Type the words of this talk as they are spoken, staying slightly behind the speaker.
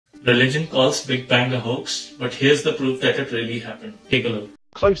Religion calls Big Bang a hoax, but here's the proof that it really happened. Take a look.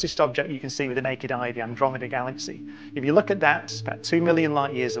 Closest object you can see with the naked eye, the Andromeda Galaxy. If you look at that, about 2 million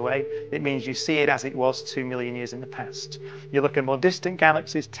light years away, it means you see it as it was 2 million years in the past. You look at more distant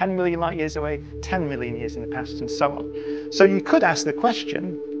galaxies, 10 million light years away, 10 million years in the past, and so on. So you could ask the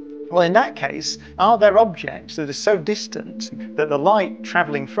question, well, in that case, are there objects that are so distant that the light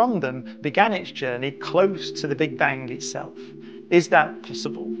travelling from them began its journey close to the Big Bang itself? Is that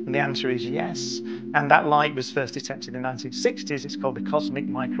possible? And the answer is yes. And that light was first detected in the 1960s. It's called the cosmic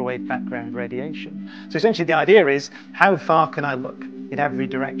microwave background radiation. So essentially the idea is, how far can I look in every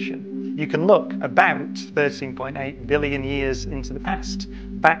direction? You can look about 13.8 billion years into the past,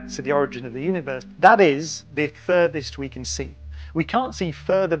 back to the origin of the universe. That is the furthest we can see. We can't see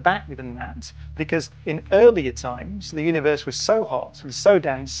further back than that because in earlier times, the universe was so hot and so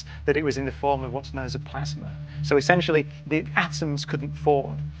dense that it was in the form of what's known as a plasma. So essentially, the atoms couldn't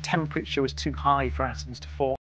form. Temperature was too high for atoms to form.